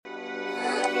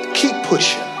keep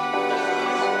pushing.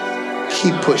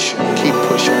 Keep pushing, keep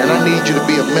pushing. And I need you to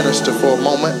be a minister for a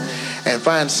moment and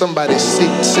find somebody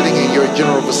sitting in your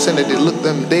general vicinity, look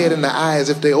them dead in the eyes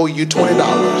if they owe you $20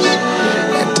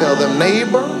 and tell them,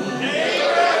 neighbor,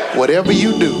 whatever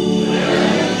you do,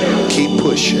 keep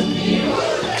pushing.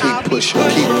 Keep pushing,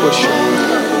 keep pushing.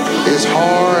 It's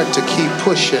hard to keep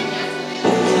pushing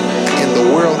in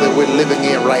the world that we're living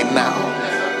in right now.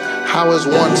 How is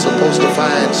one supposed to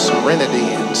find serenity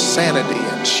and sanity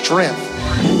and strength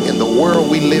in the world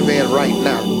we live in right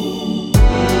now?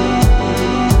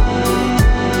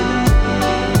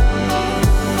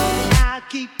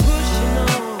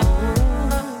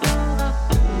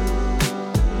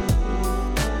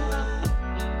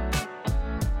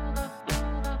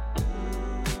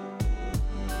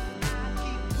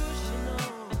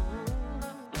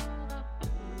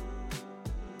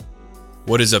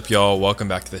 What is up, y'all? Welcome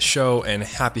back to the show, and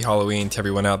happy Halloween to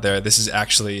everyone out there. This is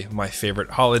actually my favorite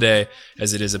holiday,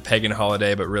 as it is a pagan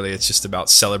holiday, but really it's just about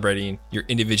celebrating your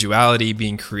individuality,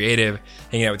 being creative,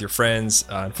 hanging out with your friends.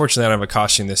 Unfortunately, I don't have a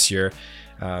costume this year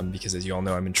because, as you all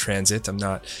know, I'm in transit. I'm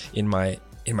not in my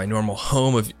normal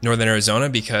home of Northern Arizona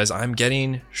because I'm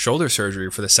getting shoulder surgery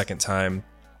for the second time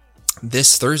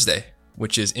this Thursday,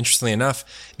 which is, interestingly enough,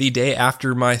 the day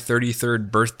after my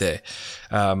 33rd birthday.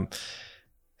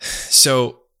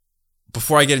 So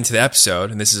before I get into the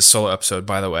episode, and this is a solo episode,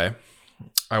 by the way,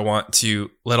 I want to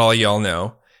let all y'all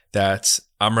know that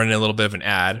I'm running a little bit of an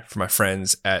ad for my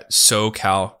friends at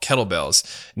SoCal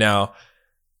Kettlebells. Now,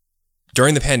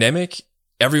 during the pandemic,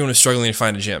 everyone was struggling to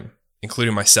find a gym,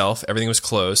 including myself. Everything was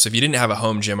closed. So if you didn't have a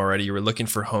home gym already, you were looking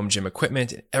for home gym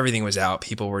equipment. Everything was out.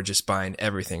 People were just buying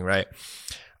everything, right?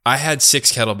 I had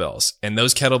 6 kettlebells, and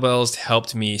those kettlebells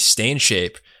helped me stay in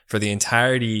shape for the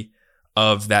entirety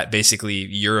of that basically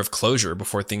year of closure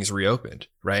before things reopened,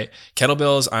 right?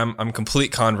 Kettlebells, I'm a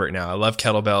complete convert now. I love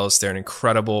kettlebells. They're an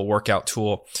incredible workout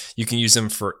tool. You can use them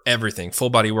for everything, full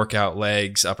body workout,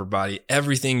 legs, upper body,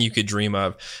 everything you could dream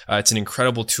of. It's an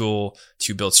incredible tool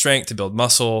to build strength, to build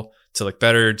muscle, to look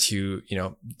better, to,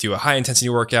 do a high intensity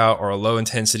workout or a low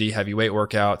intensity heavyweight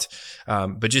workout.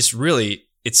 But just really,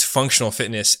 it's functional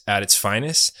fitness at its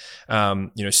finest.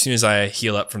 As soon as I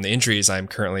heal up from the injuries I'm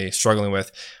currently struggling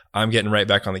with, I'm getting right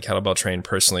back on the kettlebell train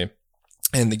personally.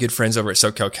 And the good friends over at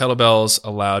SoCal Kettlebells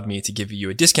allowed me to give you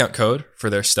a discount code for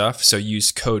their stuff. So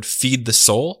use code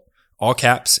FEEDTHESOUL, all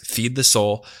caps, Feed the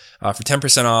Soul, for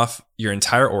 10% off your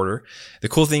entire order. The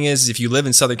cool thing is, if you live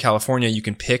in Southern California, you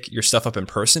can pick your stuff up in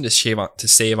person to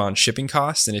save on shipping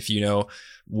costs. And if you know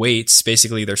weights,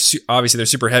 basically they're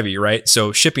super heavy, right?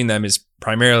 So shipping them is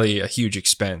primarily a huge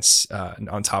expense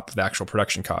on top of the actual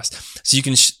production cost. So you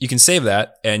can save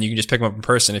that, and you can just pick them up in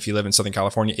person if you live in Southern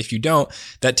California. If you don't,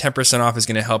 that 10% off is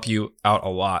going to help you out a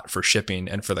lot for shipping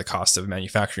and for the cost of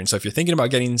manufacturing. So if you're thinking about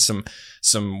getting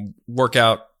some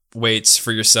workout weights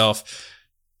for yourself,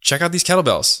 check out these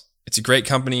kettlebells. It's a great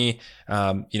company.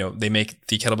 They make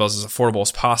the kettlebells as affordable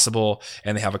as possible,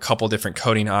 and they have a couple different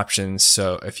coating options.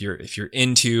 So if you're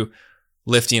into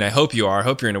lifting, I hope you are. I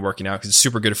hope you're into working out because it's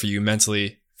super good for you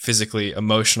mentally, physically,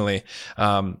 emotionally.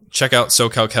 Check out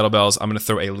SoCal Kettlebells. I'm going to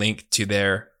throw a link to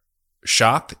their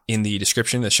shop in the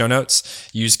description, the show notes.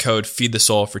 Use code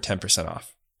FEEDTHESOUL for 10%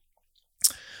 off.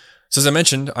 So as I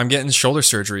mentioned, I'm getting shoulder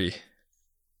surgery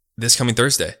this coming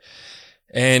Thursday.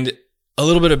 And a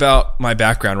little bit about my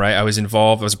background, right? I was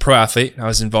a pro athlete. I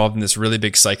was involved in this really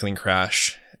big cycling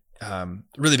crash in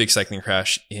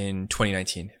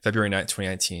 2019, February 9th,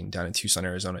 2019, down in Tucson,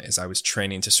 Arizona, as I was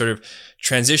training to sort of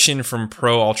transition from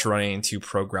pro ultra running to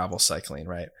pro gravel cycling,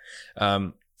 right?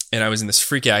 And I was in this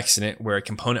freak accident where a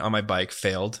component on my bike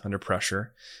failed under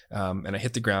pressure. And I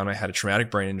hit the ground. I had a traumatic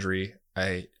brain injury.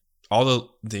 All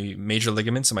the major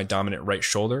ligaments in my dominant right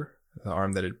shoulder, the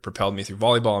arm that had propelled me through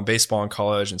volleyball and baseball in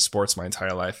college and sports my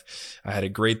entire life. I had a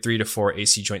grade 3 to 4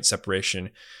 AC joint separation.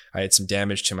 I had some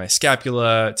damage to my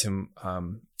scapula, to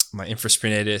my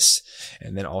infraspinatus,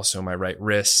 and then also my right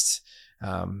wrist.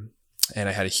 And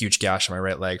I had a huge gash on my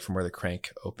right leg from where the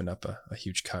crank opened up a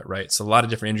huge cut, right? So a lot of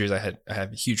different injuries. I had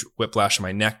a huge whiplash in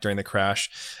my neck during the crash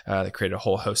that created a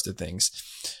whole host of things.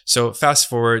 So fast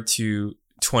forward to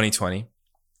 2020,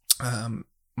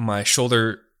 my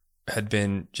shoulder had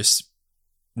been just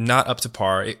not up to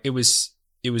par. It was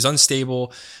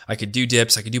unstable. I could do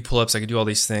dips, I could do pull-ups, I could do all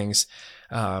these things.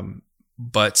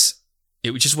 But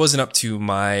it just wasn't up to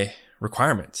my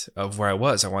requirement of where I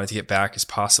was. I wanted to get back as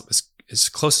possible, as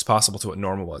close as possible to what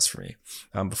normal was for me.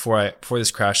 Before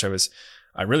this crash,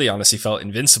 I really honestly felt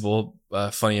invincible.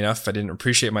 Funny enough, I didn't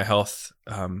appreciate my health,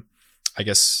 I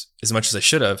guess, as much as I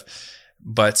should have.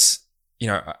 But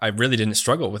I really didn't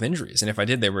struggle with injuries. And if I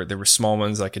did, they were small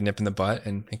ones I could nip in the butt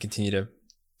and continue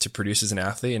to produce as an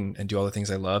athlete and do all the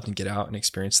things I loved and get out and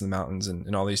experience the mountains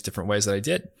and all these different ways that I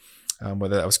did,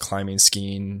 whether that was climbing,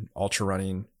 skiing, ultra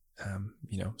running,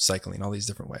 cycling, all these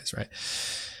different ways, right?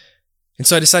 And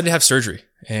so I decided to have surgery,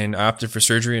 and I opted for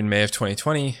surgery in May of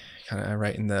 2020,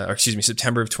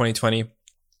 September of 2020,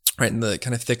 right in the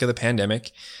kind of thick of the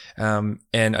pandemic. And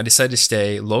I decided to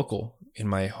stay local in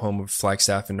my home of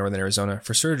Flagstaff in Northern Arizona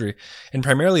for surgery. And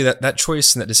primarily that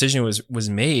choice and that decision was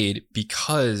made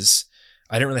because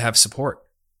I didn't really have support.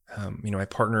 My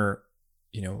partner,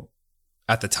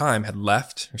 at the time had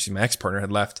left, my ex-partner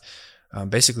had left,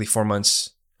 basically 4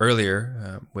 months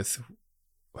earlier,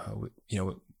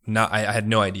 I had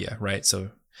no idea, right?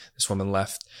 So this woman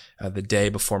left the day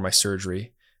before my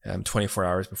surgery, 24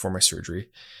 hours before my surgery.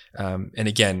 And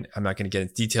again, I'm not going to get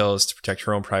into details to protect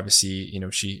her own privacy.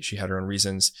 She had her own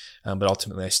reasons, but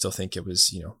ultimately I still think it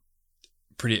was,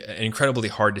 an incredibly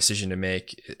hard decision to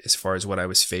make as far as what I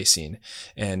was facing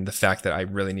and the fact that I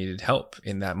really needed help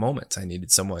in that moment. I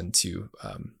needed someone to,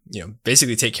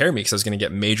 basically take care of me because I was going to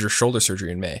get major shoulder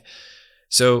surgery in May.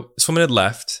 So this woman had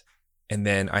left, and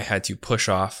then I had to push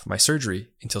off my surgery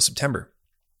until September.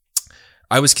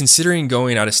 I was considering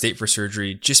going out of state for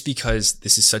surgery just because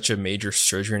this is such a major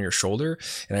surgery on your shoulder.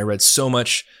 And I read so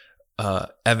much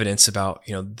evidence about,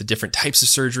 the different types of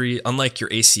surgery. Unlike your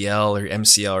ACL or your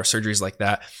MCL or surgeries like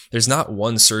that, there's not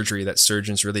one surgery that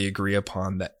surgeons really agree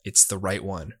upon that it's the right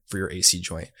one for your AC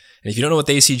joint. And if you don't know what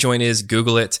the AC joint is,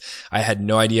 Google it. I had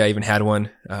no idea I even had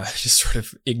one. Just sort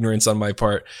of ignorance on my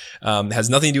part. It has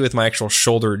nothing to do with my actual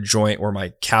shoulder joint where my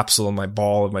capsule and my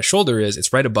ball of my shoulder is.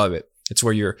 It's right above it. It's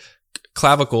where your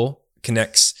clavicle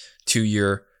connects to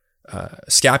your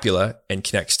scapula and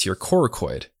connects to your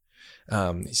coracoid.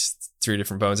 These 3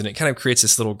 different bones, and it kind of creates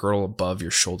this little girdle above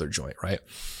your shoulder joint, right?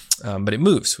 But it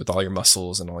moves with all your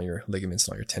muscles and all your ligaments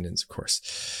and all your tendons, of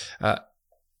course.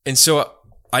 And so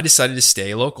I decided to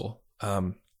stay local.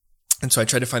 And so I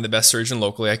tried to find the best surgeon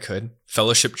locally I could,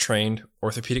 fellowship trained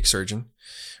orthopedic surgeon,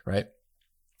 right?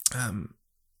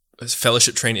 Was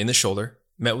fellowship trained in the shoulder.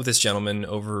 Met with this gentleman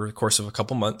over the course of a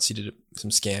couple months. He did some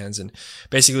scans and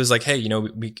basically was like, hey,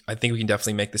 I think we can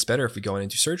definitely make this better if we go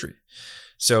into surgery.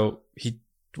 So he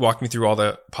walked me through all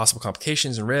the possible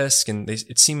complications and risks, and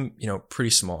it seemed, pretty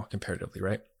small comparatively,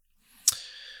 right?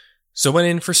 So I went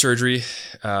in for surgery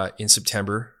in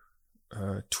September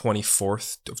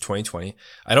 24th of 2020.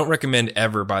 I don't recommend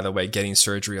ever, by the way, getting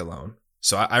surgery alone.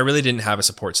 So I really didn't have a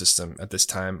support system at this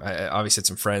time. I obviously had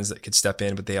some friends that could step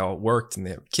in, but they all worked and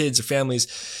they have kids or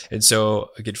families. And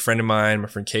so a good friend of mine, my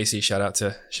friend Casey, shout out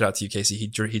to you, Casey.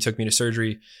 He took me to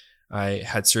surgery. I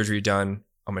had surgery done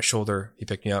on my shoulder. He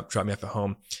picked me up, dropped me off at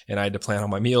home, and I had to plan all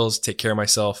my meals, take care of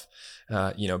myself,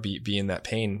 be in that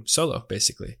pain solo,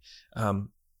 basically. And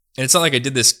it's not like I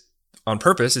did this on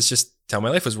purpose. It's just how my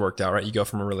life was worked out, right? You go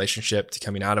from a relationship to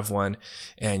coming out of one,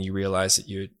 and you realize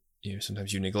that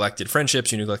sometimes you neglected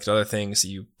friendships, you neglected other things,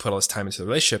 you put all this time into the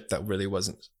relationship that really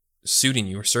wasn't suiting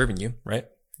you or serving you, right?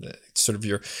 It's sort of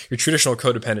your traditional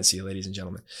codependency, ladies and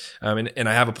gentlemen. And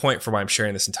I have a point for why I'm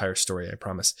sharing this entire story, I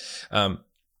promise.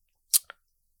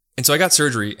 And so I got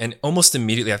surgery, and almost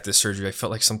immediately after the surgery, I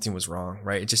felt like something was wrong,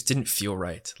 right? It just didn't feel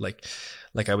right. Like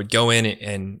I would go in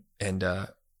and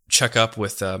check up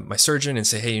with my surgeon and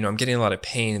say, hey, I'm getting a lot of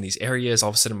pain in these areas. All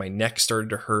of a sudden, my neck started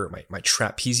to hurt. My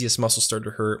trapezius muscle started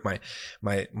to hurt.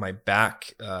 My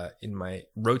back in my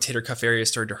rotator cuff area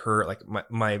started to hurt. Like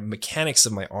my mechanics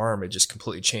of my arm had just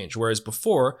completely changed. Whereas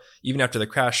before, even after the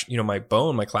crash, my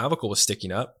clavicle was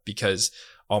sticking up because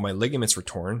all my ligaments were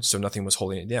torn, so nothing was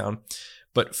holding it down.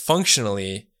 But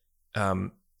functionally,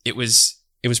 it was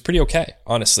pretty okay,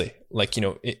 honestly. Like,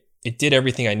 it did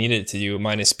everything I needed it to do,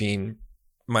 minus being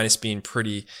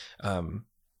pretty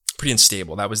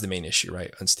unstable. That was the main issue,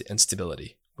 right?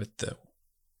 Instability with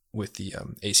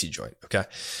the AC joint. Okay.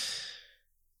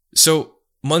 So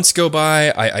months go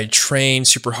by. I trained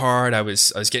super hard. I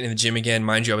was getting in the gym again.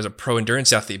 Mind you, I was a pro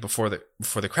endurance athlete before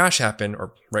the crash happened,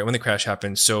 or right when the crash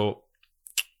happened. So,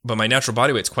 but my natural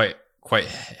body weight's quite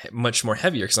much more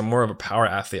heavier because I'm more of a power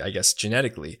athlete, I guess,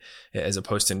 genetically, as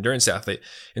opposed to endurance athlete.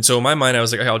 And so in my mind, I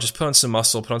was like, okay, I'll just put on some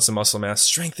muscle mass,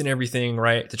 strengthen everything,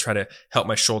 right, to try to help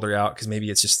my shoulder out, because maybe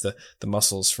it's just the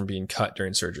muscles from being cut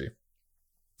during surgery.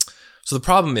 So the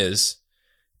problem is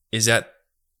that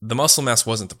the muscle mass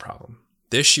wasn't the problem.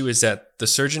 The issue is that the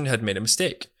surgeon had made a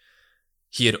mistake.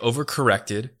 He had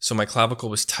overcorrected, so my clavicle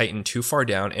was tightened too far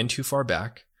down and too far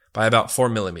back by about 4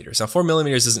 millimeters. Now, 4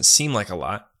 millimeters doesn't seem like a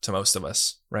lot to most of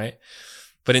us, right?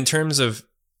 But in terms of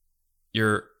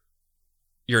your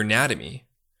anatomy,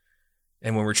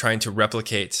 and when we're trying to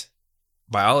replicate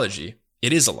biology,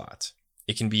 it is a lot.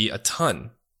 It can be a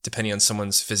ton depending on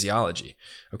someone's physiology.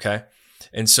 Okay.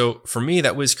 And so for me,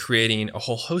 that was creating a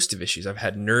whole host of issues. I've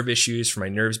had nerve issues from my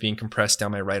nerves being compressed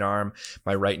down my right arm,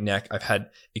 my right neck. I've had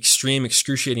extreme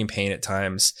excruciating pain at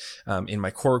times in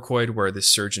my coracoid, where the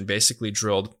surgeon basically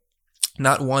drilled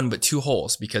not one, but 2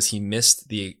 holes because he missed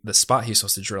the spot he was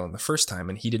supposed to drill in the first time.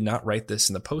 And he did not write this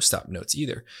in the post-op notes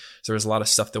either. So there was a lot of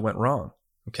stuff that went wrong.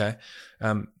 Okay.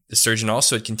 The surgeon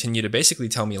also had continued to basically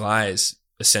tell me lies,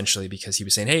 essentially, because he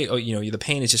was saying, hey, the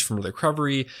pain is just from the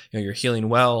recovery. You're healing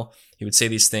well. He would say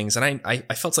these things. And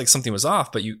I felt like something was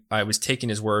off, but I was taking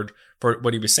his word for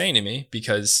what he was saying to me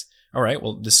because, all right,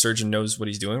 well, this surgeon knows what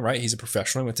he's doing, right? He's a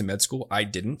professional. He went to med school. I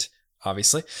didn't,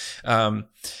 obviously. And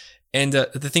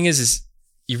the thing is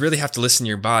you really have to listen to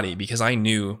your body, because I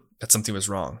knew that something was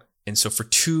wrong. And so for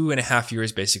 2.5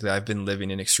 years, basically, I've been living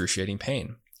in excruciating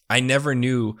pain. I never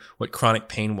knew what chronic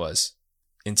pain was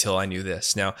until I knew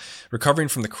this. Now, recovering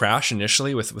from the crash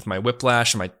initially with my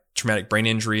whiplash and my traumatic brain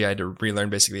injury, I had to relearn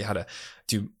basically how to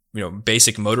do,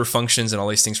 basic motor functions and all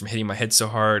these things from hitting my head so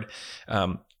hard.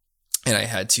 And I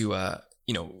had to,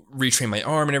 retrain my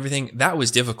arm and everything. That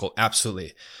was difficult.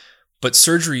 Absolutely. But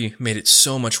surgery made it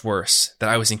so much worse that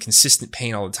I was in consistent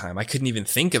pain all the time. I couldn't even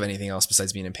think of anything else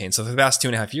besides being in pain. So for the past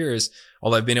 2.5 years,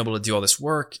 although I've been able to do all this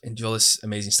work and do all this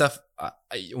amazing stuff,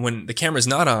 when the camera's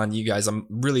not on, you guys, I'm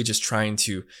really just trying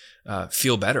to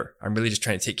feel better. I'm really just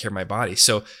trying to take care of my body.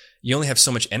 So you only have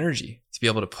so much energy to be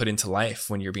able to put into life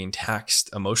when you're being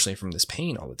taxed emotionally from this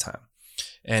pain all the time.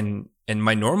 And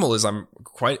my normal is I'm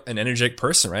quite an energetic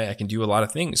person, right? I can do a lot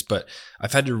of things, but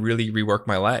I've had to really rework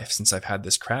my life since I've had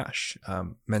this crash,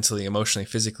 mentally, emotionally,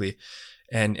 physically.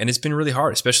 And it's been really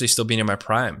hard, especially still being in my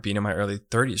prime, being in my early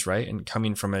 30s, right? And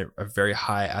coming from a very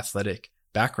high athletic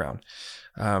background.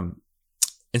 And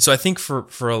so I think for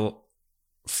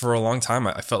a long time,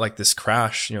 I felt like this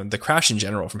crash, the crash in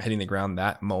general from hitting the ground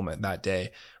that moment, that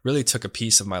day, really took a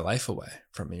piece of my life away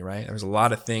from me, right? There was a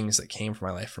lot of things that came from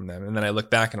my life from them. And then I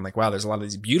look back and I'm like, wow, there's a lot of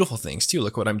these beautiful things too.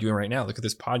 Look what I'm doing right now. Look at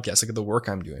this podcast. Look at the work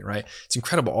I'm doing, right? It's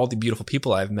incredible. All the beautiful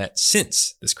people I've met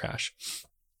since this crash.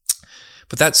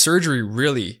 But that surgery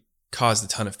really caused a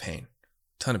ton of pain.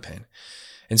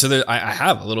 And so I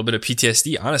have a little bit of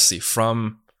PTSD, honestly,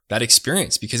 from that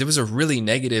experience, because it was a really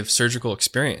negative surgical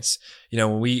experience.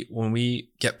 When we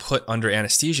get put under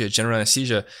anesthesia, general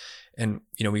anesthesia, and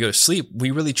we go to sleep,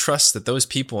 we really trust that those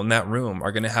people in that room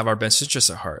are going to have our best interests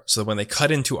at heart. So when they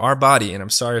cut into our body, and I'm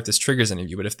sorry if this triggers any of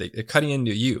you, but if they're cutting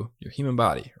into you, your human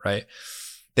body, right?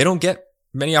 They don't get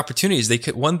many opportunities.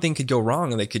 One thing could go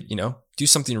wrong, and they could, do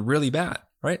something really bad,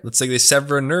 right? Let's say they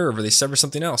sever a nerve or they sever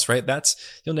something else, right?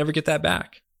 You'll never get that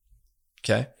back.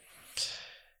 Okay.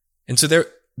 And so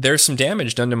there's some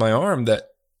damage done to my arm that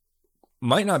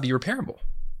might not be repairable.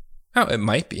 Oh, it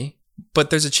might be, but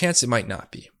there's a chance it might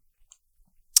not be.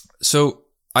 So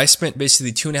I spent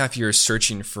basically 2.5 years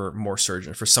searching for more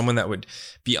surgeons, for someone that would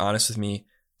be honest with me,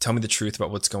 tell me the truth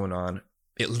about what's going on,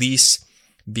 at least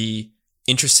be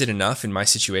interested enough in my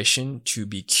situation to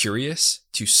be curious,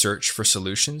 to search for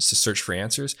solutions, to search for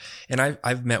answers. And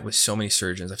I've met with so many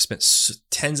surgeons. I've spent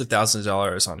tens of thousands of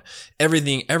dollars on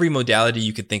everything, every modality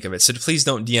you could think of it. So please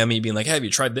don't DM me being like, hey, have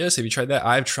you tried this? Have you tried that?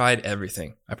 I've tried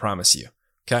everything. I promise you.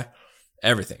 Okay.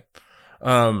 Everything.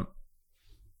 And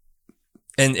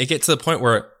it gets to the point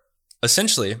where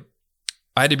essentially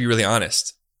I had to be really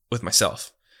honest with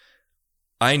myself.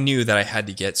 I knew that I had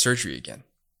to get surgery again.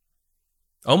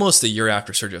 Almost a year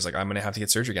after surgery, I was like, I'm going to have to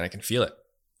get surgery again. I can feel it.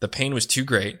 The pain was too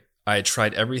great. I had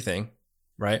tried everything,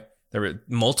 right? There were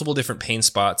multiple different pain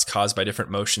spots caused by different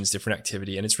motions, different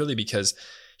activity. And it's really because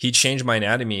he changed my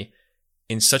anatomy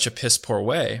in such a piss poor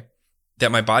way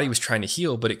that my body was trying to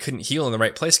heal, but it couldn't heal in the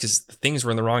right place because things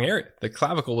were in the wrong area. The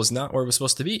clavicle was not where it was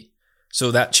supposed to be. So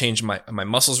that changed my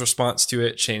muscles' response to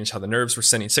it, changed how the nerves were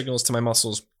sending signals to my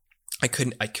muscles. I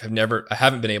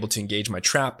haven't been able to engage my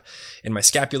trap and my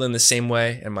scapula in the same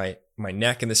way and my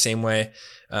neck in the same way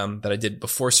that I did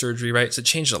before surgery, right? So it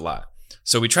changed a lot.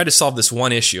 So we tried to solve this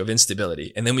one issue of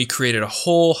instability, and then we created a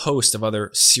whole host of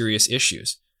other serious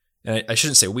issues. And I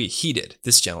shouldn't say we, he did.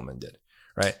 This gentleman did,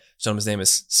 right? This gentleman's name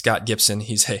is Scott Gibson.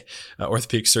 He's a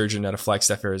orthopedic surgeon out of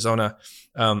Flagstaff, Arizona.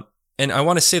 And I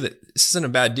want to say that this isn't a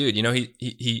bad dude.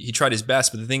 He tried his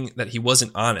best, but the thing that he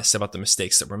wasn't honest about the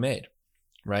mistakes that were made,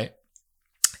 right?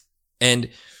 And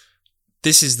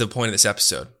this is the point of this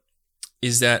episode,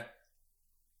 is that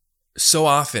so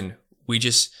often we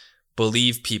just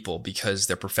believe people because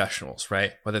they're professionals,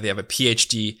 right? Whether they have a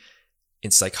PhD in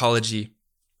psychology,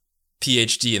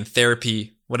 PhD in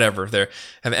therapy, whatever, they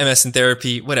have MS in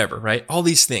therapy, whatever, right? All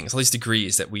these things, all these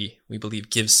degrees that we believe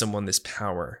give someone this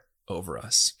power over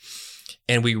us.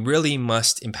 And we really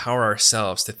must empower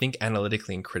ourselves to think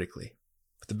analytically and critically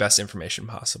with the best information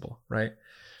possible, right?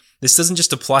 This doesn't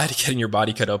just apply to getting your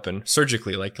body cut open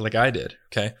surgically like I did,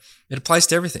 okay? It applies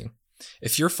to everything.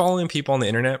 If you're following people on the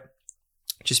internet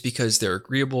just because they're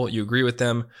agreeable, you agree with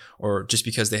them, or just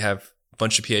because they have a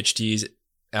bunch of PhDs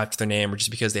after their name, or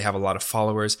just because they have a lot of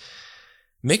followers,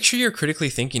 make sure you're critically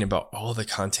thinking about all the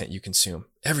content you consume,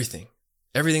 everything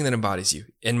that embodies you.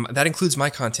 And that includes my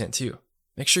content too.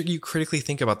 Make sure you critically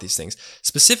think about these things,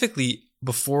 specifically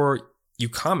before you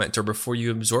comment or before you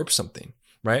absorb something,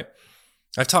 right?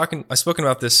 I've spoken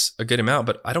about this a good amount,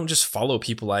 but I don't just follow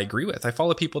people I agree with. I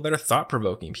follow people that are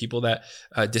thought-provoking, people that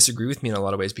disagree with me in a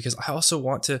lot of ways, because I also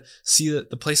want to see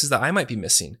the places that I might be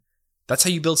missing. That's how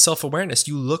you build self-awareness.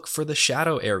 You look for the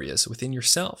shadow areas within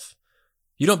yourself.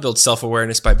 You don't build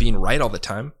self-awareness by being right all the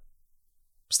time.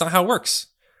 It's not how it works.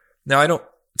 Now,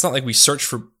 it's not like we search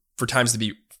for times to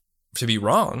be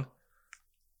wrong,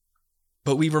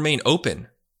 but we remain open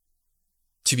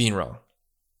to being wrong.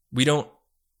 We don't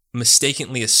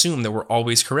mistakenly assume that we're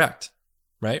always correct,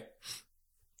 right?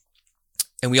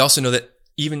 And we also know that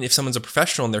even if someone's a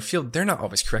professional in their field, they're not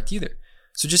always correct either.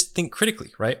 So just think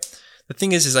critically, right? The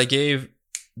thing is I gave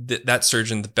that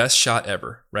surgeon the best shot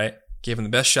ever, right? Gave him the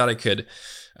best shot I could.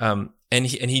 And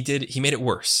he made it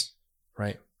worse,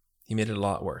 right? He made it a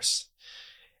lot worse.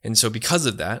 And so because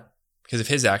of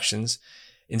his actions,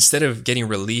 instead of getting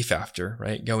relief after,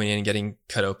 right, going in and getting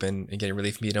cut open and getting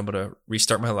relief, being able to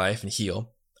restart my life and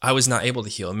heal, I was not able to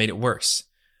heal and made it worse.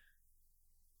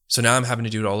 So now I'm having to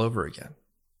do it all over again.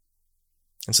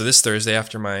 And so this Thursday,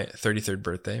 after my 33rd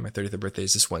birthday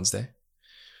is this Wednesday,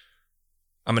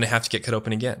 I'm going to have to get cut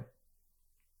open again.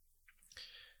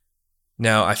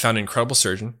 Now, I found an incredible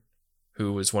surgeon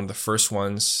who was one of the first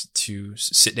ones to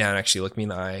sit down and actually look me in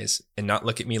the eyes and not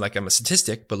look at me like I'm a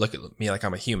statistic, but look at me like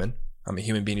I'm a human. I'm a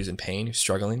human being who's in pain, who's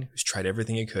struggling, who's tried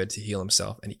everything he could to heal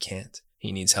himself, and he can't.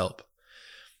 He needs help.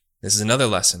 This is another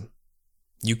lesson.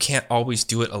 You can't always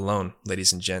do it alone,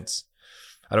 ladies and gents.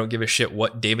 I don't give a shit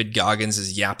what David Goggins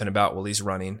is yapping about while he's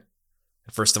running.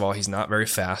 First of all, he's not very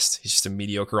fast. He's just a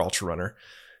mediocre ultra runner.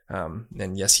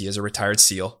 And yes, he is a retired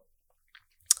SEAL.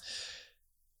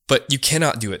 But you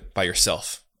cannot do it by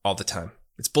yourself all the time.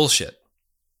 It's bullshit.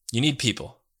 You need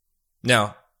people.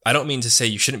 Now, I don't mean to say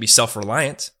you shouldn't be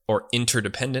self-reliant or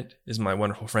interdependent, as my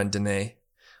wonderful friend Danae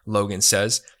Logan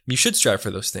says. You should strive for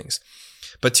those things.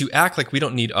 But to act like we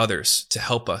don't need others to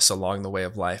help us along the way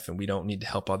of life, and we don't need to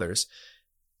help others,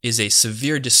 is a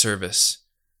severe disservice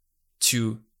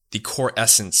to the core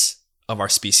essence of our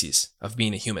species, of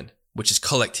being a human, which is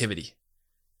collectivity,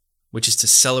 which is to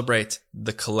celebrate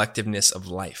the collectiveness of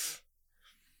life.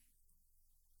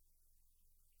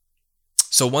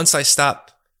 So once I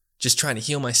stopped just trying to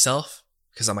heal myself,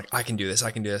 because I'm like, I can do this,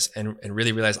 and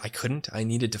really realized I couldn't, I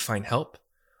needed to find help.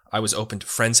 I was open to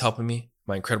friends helping me.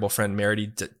 My incredible friend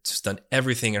Merity has done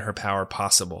everything in her power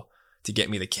possible to get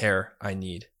me the care I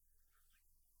need.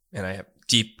 And I am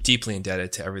deeply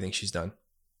indebted to everything she's done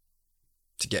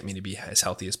to get me to be as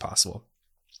healthy as possible.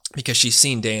 Because she's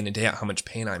seen day in and day out how much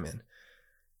pain I'm in.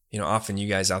 You know, often you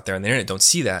guys out there on the internet don't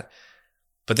see that.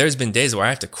 But there's been days where I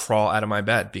have to crawl out of my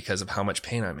bed because of how much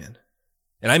pain I'm in.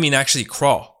 And I mean actually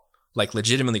crawl, like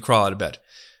legitimately crawl out of bed.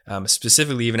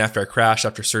 Specifically, even after I crashed,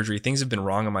 after surgery, things have been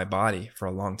wrong in my body for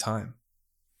a long time.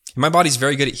 My body's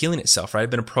very good at healing itself, right? I've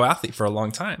been a pro athlete for a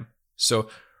long time. So,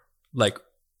 like,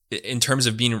 in terms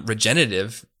of being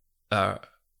regenerative,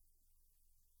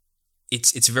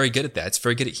 it's very good at that. It's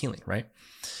very good at healing, right?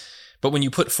 But when you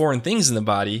put foreign things in the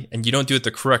body and you don't do it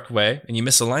the correct way and you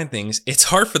misalign things, it's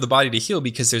hard for the body to heal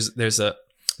because there's a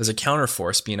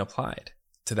counterforce being applied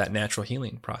to that natural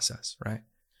healing process, right?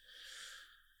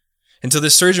 And so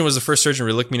this surgeon was the first surgeon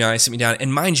who looked me in the eye, sit me down,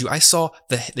 and mind you, I saw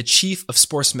the chief of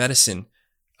sports medicine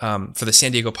for the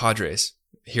San Diego Padres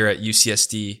here at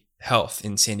UCSD Health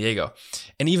in San Diego.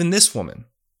 And even this woman,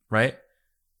 right,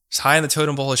 as high on the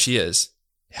totem pole as she is,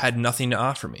 had nothing to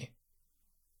offer me.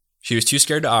 She was too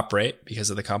scared to operate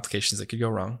because of the complications that could go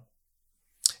wrong.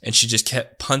 And she just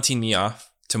kept punting me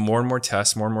off to more and more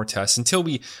tests until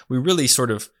we really sort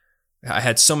of, I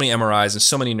had so many MRIs and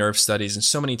so many nerve studies and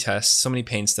so many tests, so many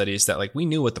pain studies that like we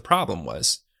knew what the problem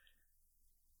was.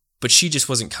 But she just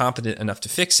wasn't competent enough to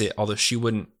fix it, although she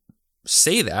wouldn't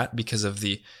say that because of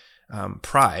the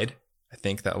pride, I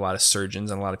think, that a lot of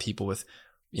surgeons and a lot of people with,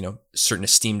 you know, certain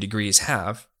esteemed degrees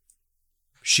have.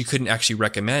 She couldn't actually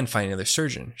recommend finding another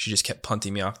surgeon. She just kept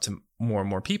punting me off to more and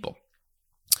more people.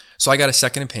 So I got a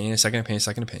second opinion.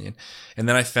 And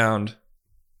then I found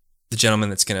the gentleman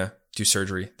that's going to do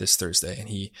surgery this Thursday. And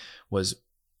he was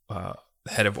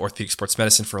the head of orthopedic sports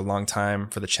medicine for a long time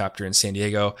for the chapter in San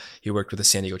Diego. He worked with the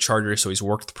San Diego Chargers, so he's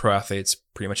worked with pro athletes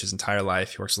pretty much his entire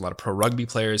life. He works with a lot of pro rugby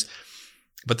players.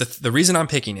 But the reason I'm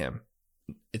picking him,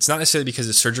 it's not necessarily because of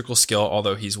his surgical skill,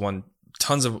 although he's won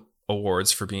tons of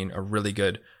awards for being a really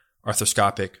good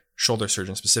arthroscopic shoulder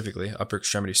surgeon, specifically upper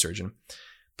extremity surgeon.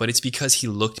 But it's because he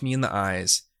looked me in the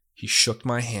eyes, he shook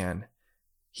my hand,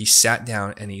 he sat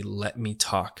down, and he let me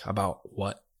talk about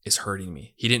what is hurting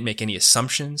me. He didn't make any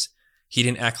assumptions. He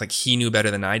didn't act like he knew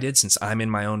better than I did since I'm in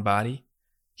my own body.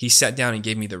 He sat down and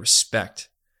gave me the respect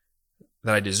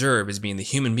that I deserve as being the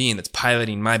human being that's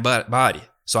piloting my body.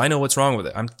 So I know what's wrong with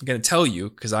it. I'm going to tell you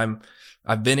because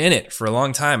I've been in it for a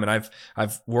long time, and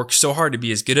I've worked so hard to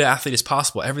be as good an athlete as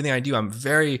possible. Everything I do, I'm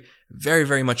very, very,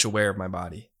 very much aware of my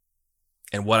body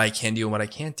and what I can do and what I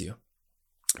can't do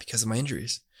because of my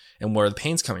injuries and where the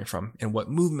pain's coming from and what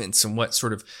movements and what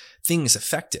sort of things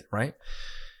affect it, right?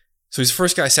 So he's the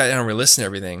first guy I sat down and we listened to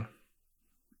everything.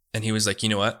 And he was like, you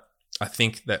know what? I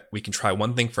think that we can try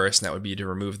one thing first, and that would be to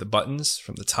remove the buttons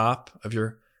from the top of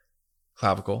your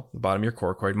clavicle, the bottom of your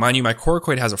coracoid. Mind you, my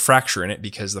coracoid has a fracture in it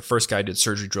because the first guy did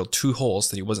surgery, drilled 2 holes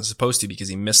that he wasn't supposed to because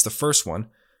he missed the first one.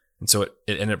 And so it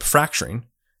ended up fracturing.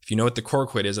 If you know what the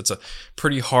coracoid is, it's a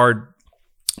pretty hard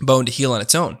bone to heal on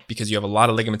its own because you have a lot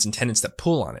of ligaments and tendons that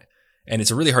pull on it. And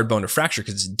it's a really hard bone to fracture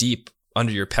because it's deep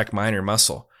under your pec minor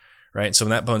muscle. Right. So when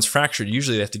that bone's fractured,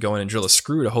 usually they have to go in and drill a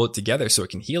screw to hold it together so it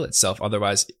can heal itself.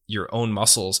 Otherwise, your own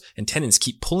muscles and tendons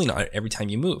keep pulling on it every time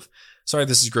you move. Sorry,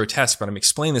 this is grotesque, but I'm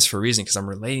explaining this for a reason because I'm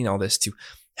relating all this to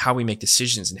how we make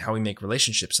decisions and how we make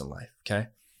relationships in life. Okay.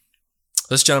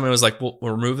 This gentleman was like, we'll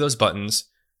remove those buttons.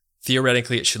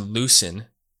 Theoretically, it should loosen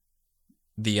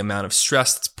the amount of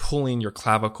stress that's pulling your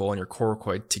clavicle and your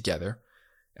coracoid together.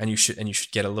 And you should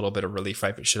get a little bit of relief,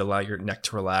 right? It should allow your neck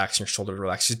to relax and your shoulder to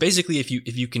relax. Because basically, if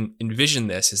you can envision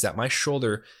this, is that my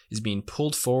shoulder is being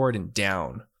pulled forward and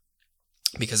down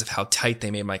because of how tight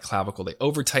they made my clavicle. They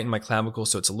over-tightened my clavicle,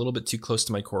 so it's a little bit too close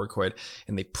to my coracoid,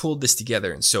 and they pulled this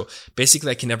together. And so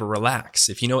basically, I can never relax.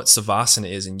 If you know what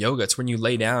Savasana is in yoga, it's when you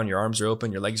lay down, your arms are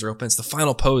open, your legs are open. It's the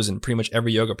final pose in pretty much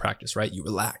every yoga practice, right? You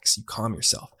relax, you calm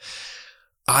yourself.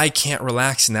 I can't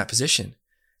relax in that position.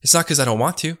 It's not because I don't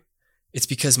want to. It's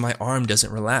because my arm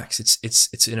doesn't relax.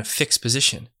 It's in a fixed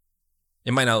position.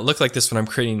 It might not look like this when I'm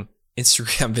creating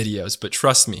Instagram videos, but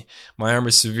trust me, my arm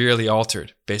is severely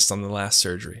altered based on the last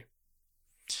surgery.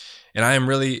 And I am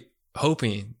really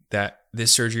hoping that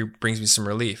this surgery brings me some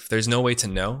relief. There's no way to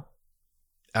know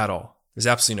at all. There's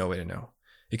absolutely no way to know.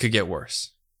 It could get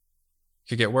worse. It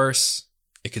could get worse.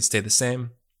 It could stay the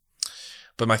same.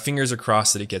 But my fingers are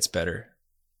crossed that it gets better.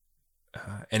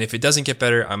 And if it doesn't get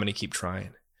better, I'm going to keep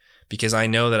trying. Because I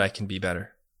know that I can be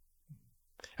better.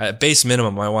 At base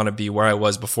minimum, I want to be where I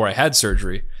was before I had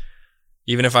surgery.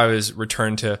 Even if I was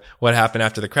returned to what happened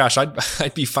after the crash,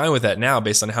 I'd be fine with that now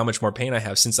based on how much more pain I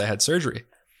have since I had surgery.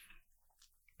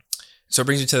 So it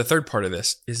brings me to the third part of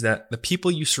this, is that the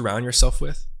people you surround yourself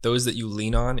with, those that you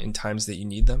lean on in times that you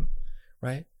need them,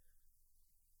 right?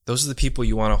 Those are the people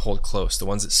you want to hold close, the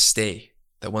ones that stay,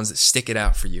 the ones that stick it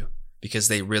out for you because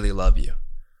they really love you.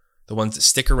 The ones that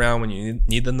stick around when you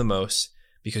need them the most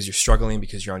because you're struggling,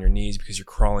 because you're on your knees, because you're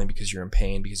crawling, because you're in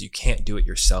pain, because you can't do it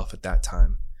yourself at that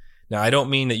time. Now, I don't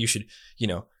mean that you should,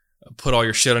 put all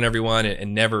your shit on everyone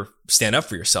and never stand up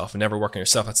for yourself and never work on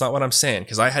yourself. That's not what I'm saying,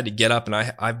 because I had to get up and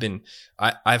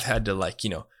I've had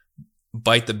to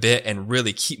bite the bit and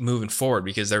really keep moving forward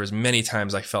because there was many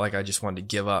times I felt like I just wanted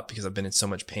to give up because I've been in so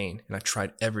much pain and I've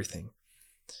tried everything.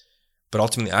 But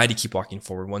ultimately, I had to keep walking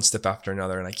forward one step after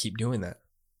another, and I keep doing that.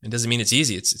 It doesn't mean it's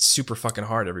easy. It's super fucking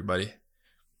hard, everybody.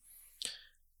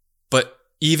 But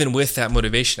even with that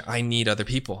motivation, I need other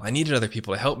people. I needed other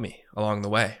people to help me along the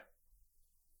way.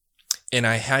 And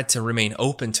I had to remain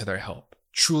open to their help,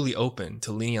 truly open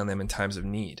to leaning on them in times of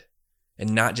need,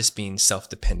 and not just being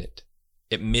self-dependent,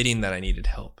 admitting that I needed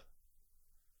help.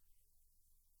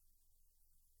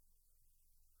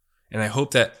 And I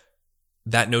hope that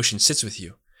that notion sits with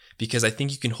you, because I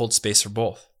think you can hold space for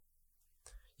both.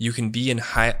 You can be a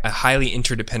highly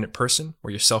interdependent person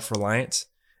where you're self-reliant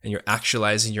and you're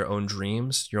actualizing your own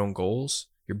dreams, your own goals.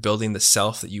 You're building the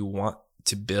self that you want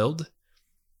to build.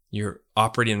 You're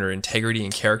operating under integrity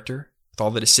and character with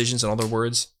all the decisions and all the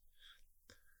words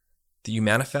that you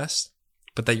manifest,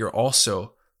 but that you're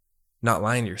also not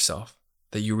lying to yourself,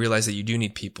 that you realize that you do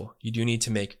need people. You do need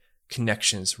to make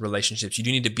connections, relationships. You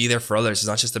do need to be there for others. It's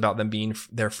not just about them being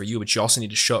there for you, but you also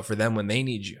need to show up for them when they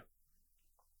need you.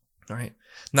 All right?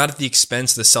 Not at the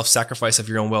expense of the self-sacrifice of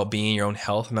your own well-being, your own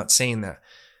health. I'm not saying that.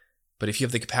 But if you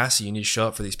have the capacity, you need to show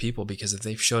up for these people, because if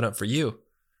they've showed up for you,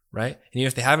 right? And even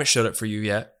if they haven't showed up for you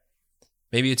yet,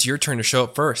 Maybe it's your turn to show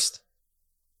up first.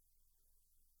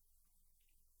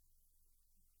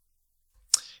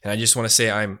 And I just want to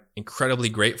say I'm incredibly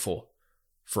grateful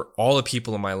for all the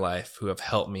people in my life who have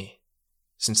helped me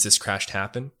since this crash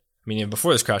happened. I mean, even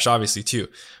before this crash, obviously, too.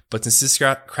 But since this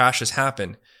crash has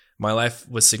happened, my life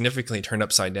was significantly turned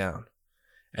upside down.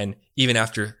 And even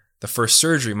after the first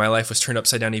surgery, my life was turned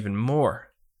upside down even more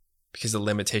because of the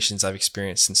limitations I've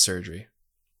experienced since surgery.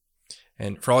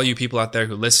 And for all you people out there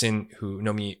who listen, who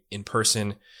know me in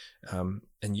person, and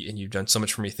you've done so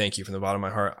much for me, thank you from the bottom of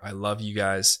my heart. I love you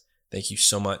guys. Thank you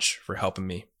so much for helping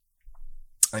me.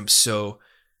 I'm so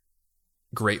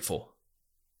grateful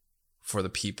for the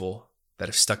people that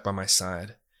have stuck by my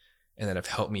side and that have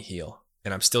helped me heal.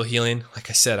 And I'm still healing. Like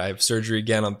I said, I have surgery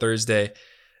again on Thursday.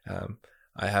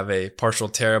 I have a partial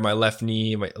tear in my left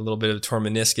knee, a little bit of torn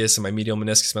meniscus in my medial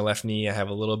meniscus in my left knee. I have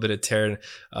a little bit of tear,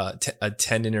 a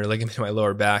tendon or ligament in my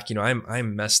lower back. You know,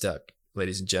 I'm messed up,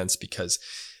 ladies and gents, because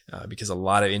a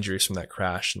lot of injuries from that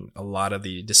crash and a lot of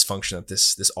the dysfunction that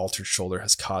this altered shoulder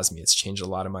has caused me. It's changed a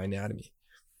lot of my anatomy.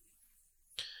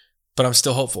 But I'm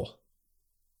still hopeful,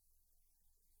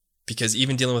 because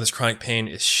even dealing with this chronic pain,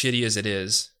 as shitty as it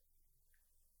is,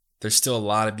 there's still a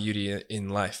lot of beauty in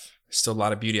life. There's still a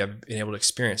lot of beauty I've been able to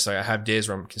experience. So I have days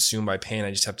where I'm consumed by pain.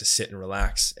 I just have to sit and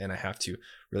relax, and I have to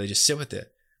really just sit with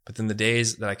it. But then the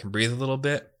days that I can breathe a little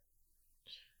bit,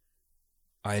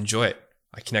 I enjoy it.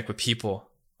 I connect with people.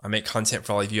 I make content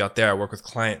for all of you out there. I work with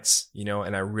clients, you know,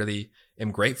 and I really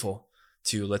am grateful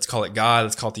to, let's call it God,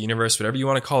 let's call it the universe, whatever you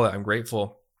want to call it. I'm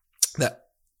grateful that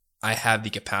I have the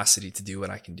capacity to do what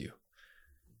I can do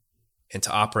and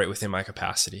to operate within my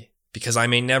capacity, because I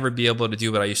may never be able to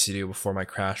do what I used to do before my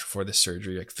crash, before this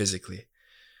surgery, like physically.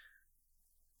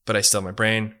 But I still have my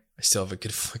brain. I still have a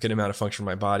good amount of function in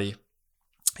my body,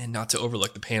 and not to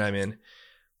overlook the pain I'm in,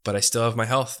 but I still have my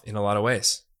health in a lot of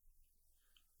ways.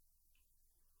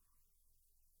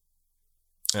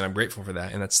 And I'm grateful for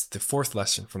that. And that's the fourth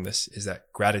lesson from this, is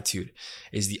that gratitude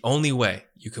is the only way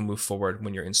you can move forward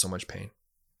when you're in so much pain,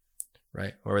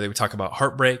 right? Or whether we talk about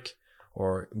heartbreak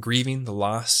or grieving the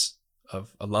loss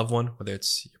of a loved one, whether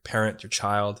it's your parent, your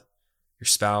child, your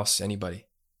spouse, anybody,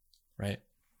 right?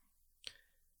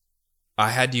 I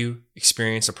had to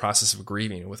experience a process of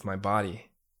grieving with my body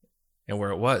and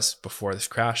where it was before this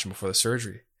crash and before the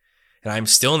surgery. And I'm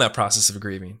still in that process of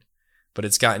grieving. But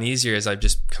it's gotten easier as I've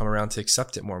just come around to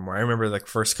accept it more and more. I remember the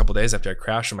first couple of days after I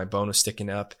crashed and my bone was sticking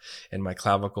up and my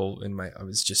clavicle and I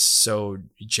was just so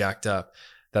jacked up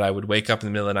that I would wake up in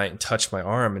the middle of the night and touch my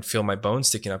arm and feel my bone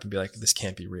sticking up and be like, this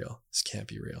can't be real. This can't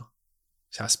be real.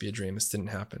 This has to be a dream. This didn't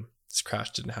happen. This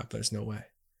crash didn't happen. There's no way.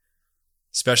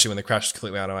 Especially when the crash was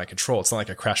completely out of my control. It's not like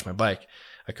I crashed my bike.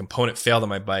 A component failed on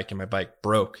my bike and my bike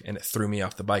broke and it threw me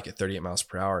off the bike at 38 miles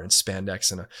per hour in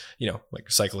spandex and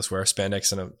like cyclists wear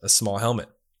spandex and a small helmet,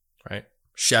 right?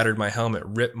 Shattered my helmet,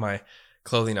 ripped my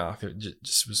clothing off. It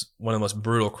just was one of the most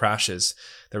brutal crashes.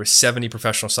 There were 70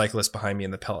 professional cyclists behind me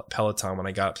in the peloton when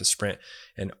I got up to sprint,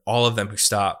 and all of them who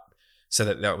stopped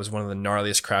said that was one of the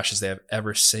gnarliest crashes they have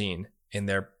ever seen in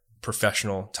their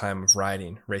professional time of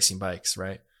racing bikes,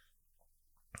 right?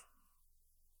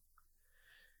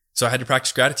 So I had to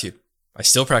practice gratitude. I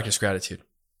still practice gratitude.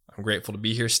 I'm grateful to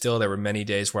be here still. There were many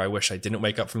days where I wish I didn't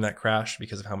wake up from that crash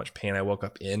because of how much pain I woke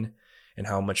up in and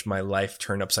how much my life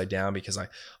turned upside down because I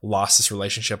lost this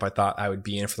relationship I thought I would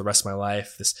be in for the rest of my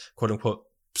life, this quote unquote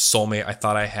soulmate I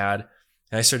thought I had.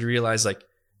 And I started to realize like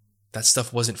that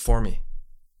stuff wasn't for me. It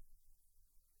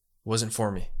wasn't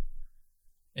for me.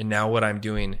 And now what I'm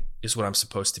doing is what I'm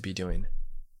supposed to be doing.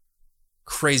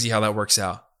 Crazy how that works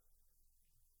out.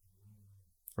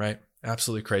 Right?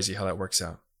 Absolutely crazy how that works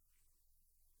out.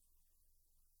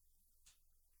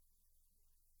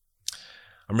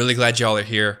 I'm really glad y'all are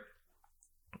here.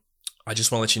 I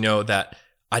just want to let you know that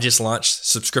I just launched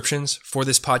subscriptions for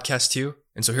this podcast too.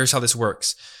 And so here's how this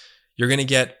works. You're going to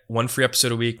get one free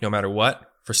episode a week no matter what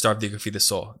for Starve the Ego, Feed the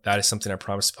Soul. That is something I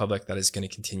promised the public that is going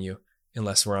to continue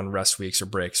unless we're on rest weeks or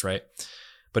breaks, right?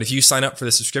 But if you sign up for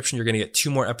the subscription, you're going to get 2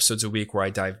 more episodes a week where I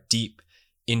dive deep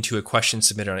into a question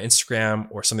submitted on Instagram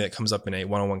or something that comes up in a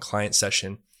one-on-one client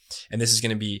session. And this is going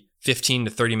to be 15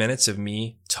 to 30 minutes of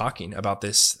me talking about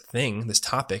this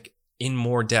topic in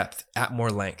more depth, at more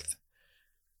length.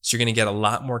 So you're going to get a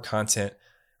lot more content,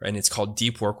 and it's called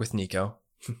Deep Work with Nico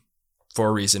for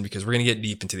a reason, because we're going to get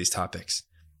deep into these topics,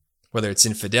 whether it's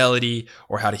infidelity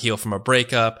or how to heal from a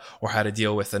breakup or how to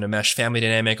deal with an enmeshed family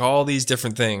dynamic, all these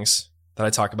different things that I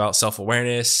talk about,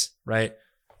 self-awareness, right?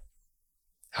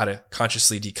 How to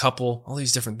consciously decouple, all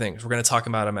these different things. We're going to talk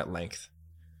about them at length.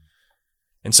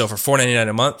 And so for $4.99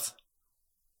 a month,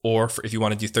 Or if you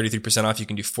want to do 33% off, you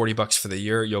can do $40 for the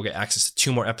year. You'll get access to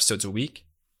 2 more episodes a week.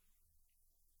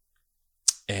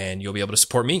 And you'll be able to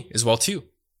support me as well too.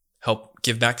 Help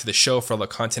give back to the show for all the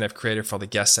content I've created, for all the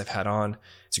guests I've had on.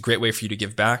 It's a great way for you to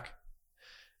give back.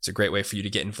 It's a great way for you to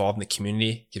get involved in the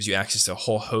community. It gives you access to a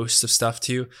whole host of stuff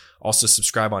too. Also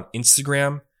subscribe on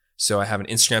Instagram. So I have an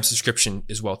Instagram subscription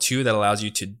as well too that allows you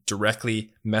to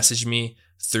directly message me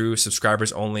through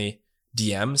subscribers only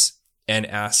DMs and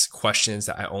ask questions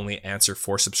that I only answer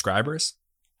for subscribers.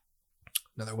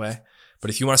 Another way. But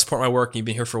if you want to support my work and you've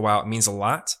been here for a while, it means a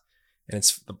lot. And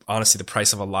it's honestly the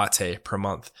price of a latte per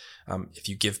month. If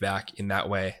you give back in that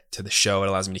way to the show, it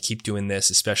allows me to keep doing this,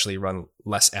 especially run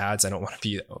less ads. I don't want to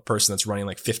be a person that's running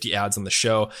like 50 ads on the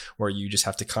show where you just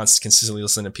have to consistently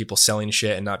listen to people selling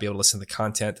shit and not be able to listen to the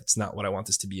content. That's not what I want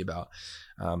this to be about.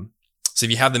 So if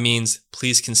you have the means,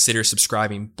 please consider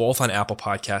subscribing both on Apple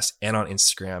Podcasts and on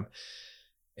Instagram.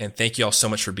 And thank you all so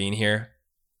much for being here.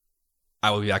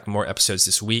 I will be back with more episodes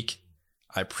this week.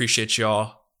 I appreciate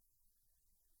y'all.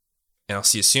 And I'll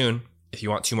see you soon. If you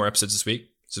want 2 more episodes this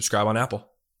week, subscribe on Apple.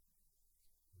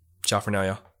 Ciao for now,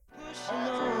 y'all.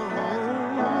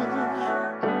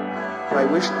 I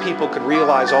wish people could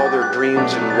realize all their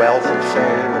dreams and wealth and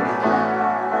fame,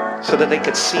 and so that they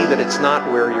could see that it's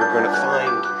not where you're going to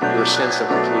find your sense of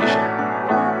completion.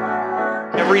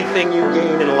 Everything you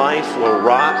gain in life will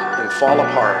rot and fall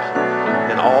apart,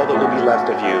 and all that will be left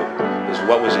of you is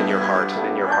what was in your heart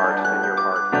and your